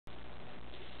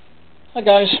Hi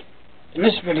guys, in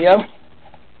this video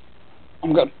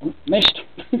I'm going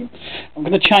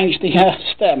to change the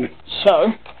stem. So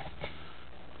I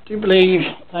do believe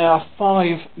they are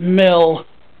 5mm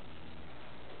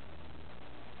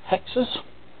hexas,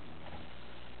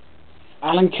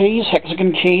 Allen keys,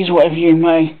 hexagon keys, whatever you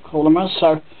may call them as.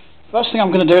 So first thing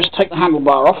I'm going to do is take the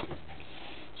handlebar off.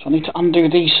 So I need to undo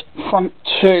these front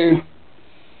two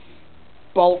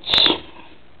bolts.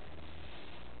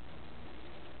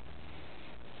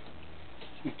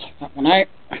 Take that one out,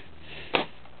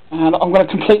 and I'm going to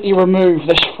completely remove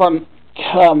this front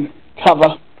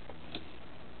cover,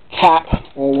 cap,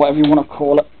 or whatever you want to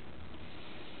call it.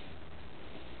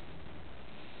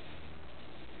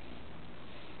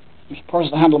 I'm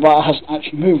surprised the handlebar hasn't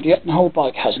actually moved yet and the whole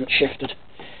bike hasn't shifted.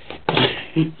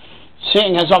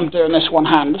 Seeing as I'm doing this one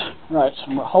hand, right, so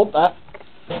I'm going to hold that,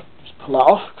 just pull that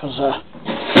off, because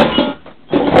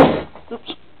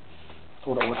oops,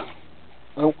 thought I would.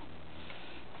 Oh.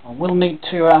 I will need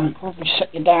to probably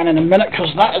set you down in a minute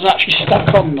because that is actually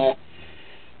stuck on there.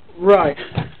 Right.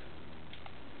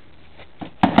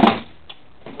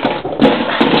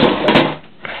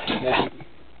 Yeah.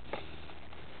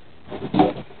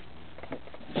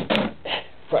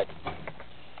 Right.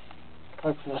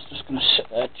 Hopefully that's just going to sit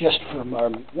there just for a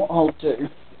moment. What I'll do,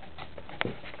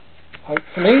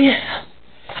 hopefully,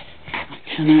 I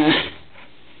can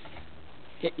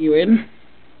get you in.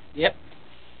 Yep.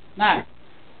 Now,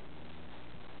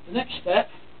 the next step,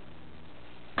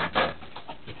 I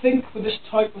think with this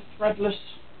type of threadless,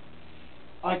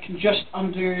 I can just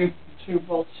undo the 2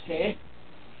 bolts here,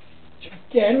 which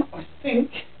again, I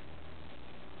think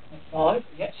are 5,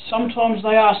 yes, sometimes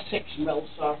they are 6mm,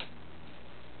 so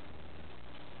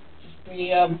just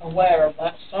be aware of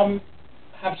that. Some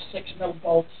have 6mm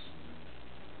bolts,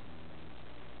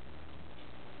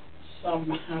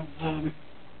 some have 5,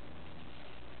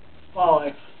 so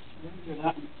let me do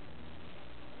that one.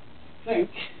 I think,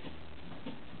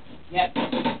 yeah,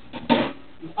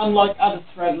 unlike other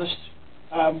threadless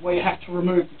where you have to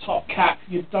remove the top cap,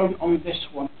 you don't on this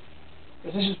one,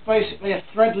 because this is basically a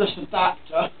threadless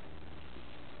adapter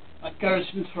that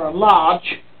goes into a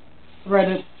large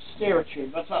threaded steerer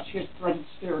tube. That's actually a threaded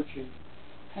steerer tube,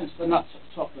 hence the nuts at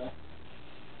the top there.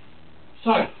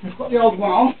 So we've got the old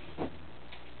one on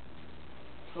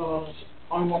because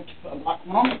I want to put a black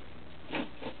one on.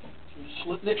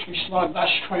 Literally slide that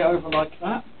straight over like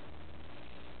that.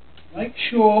 Make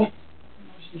sure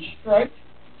nice and straight.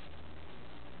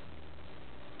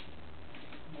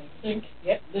 I think,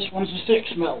 yep, this one's a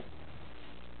 6mm.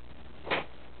 So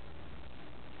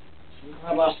we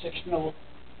grab our 6mm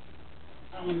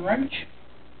Allen wrench.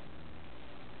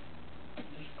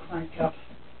 Just crank up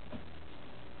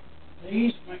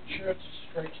these, make sure it's as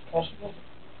straight as possible.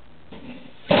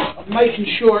 I'm making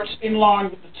sure it's in line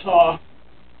with the tyre.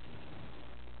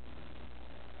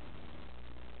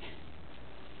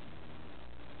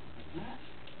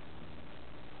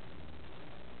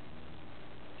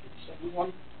 Second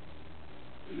one,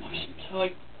 nice and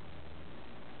tight.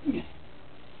 Yeah.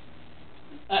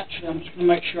 Actually, I'm just going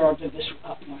to make sure I did this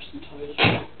up nice and tight as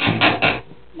well.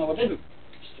 No, I didn't.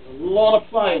 Still a lot of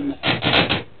play in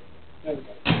there. There we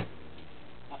go.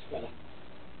 That's better.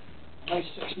 Nice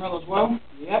 6mm as well.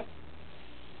 Yep.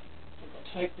 I've got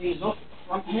to take these off at the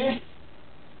front here.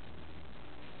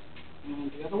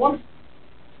 And the other one.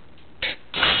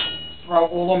 Throw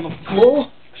it all on the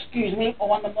floor. Excuse me,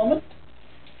 on the moment.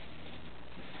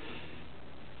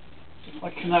 If I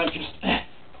can just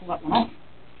pull that one off.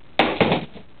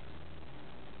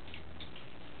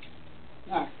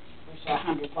 Now, place our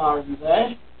handlebar in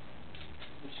there.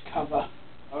 Just cover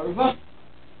over.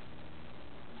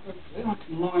 Hopefully I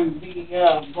can line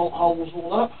the bolt holes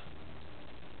all up.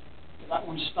 Get that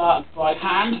one started by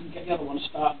hand and get the other one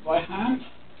started by hand.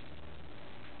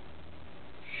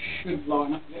 Should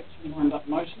line up, get lined up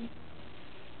nicely.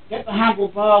 Get the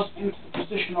handlebars into the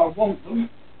position I want them.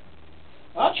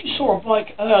 I actually saw a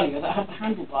bike earlier that had the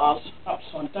handlebars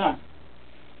upside down.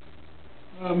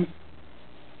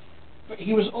 But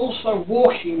he was also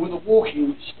walking with a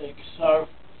walking stick, so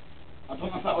I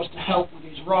don't know if that was to help with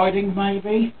his riding,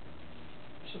 maybe.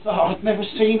 So I've never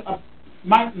seen a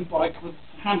mountain bike with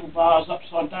handlebars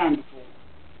upside down before.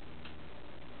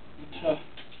 But,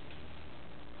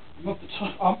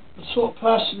 I'm the sort of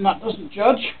person that doesn't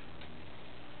judge.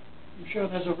 I'm sure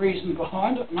there's a reason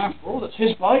behind it, and after all, it's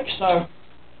his bike, so,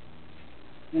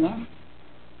 you know,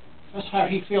 that's how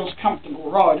he feels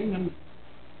comfortable riding, and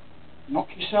knock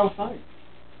yourself out.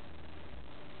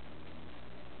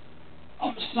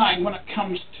 I'm just saying, when it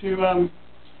comes to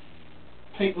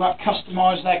people that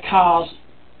customise their cars,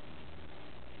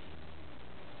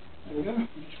 There we go.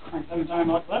 You just crank them down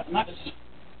like that, and that is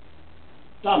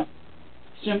done.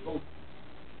 Simple.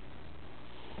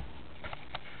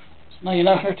 So now you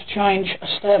know how to change a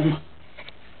stem,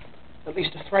 at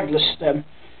least a threadless stem.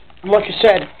 And like I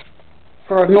said,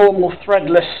 for a normal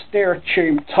threadless steer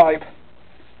tube type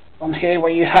on here,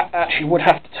 where you actually would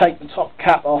have to take the top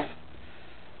cap off,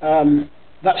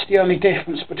 that's the only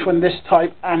difference between this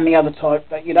type and the other type,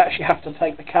 that you'd actually have to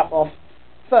take the cap off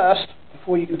first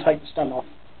before you can take the stem off.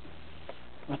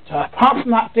 But apart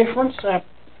from that difference,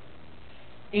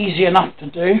 easy enough to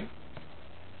do.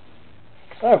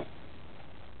 So,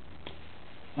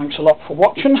 thanks a lot for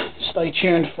watching. Stay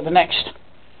tuned for the next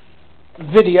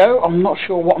video. I'm not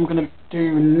sure what I'm going to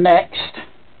do next.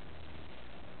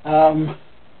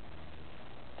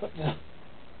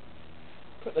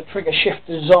 Put the trigger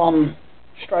shifters on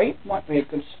straight might be a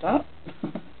good start.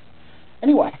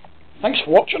 Anyway, thanks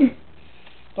for watching.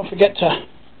 Don't forget to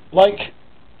like,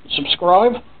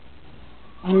 subscribe,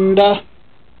 and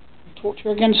talk to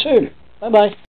you again soon. Bye bye.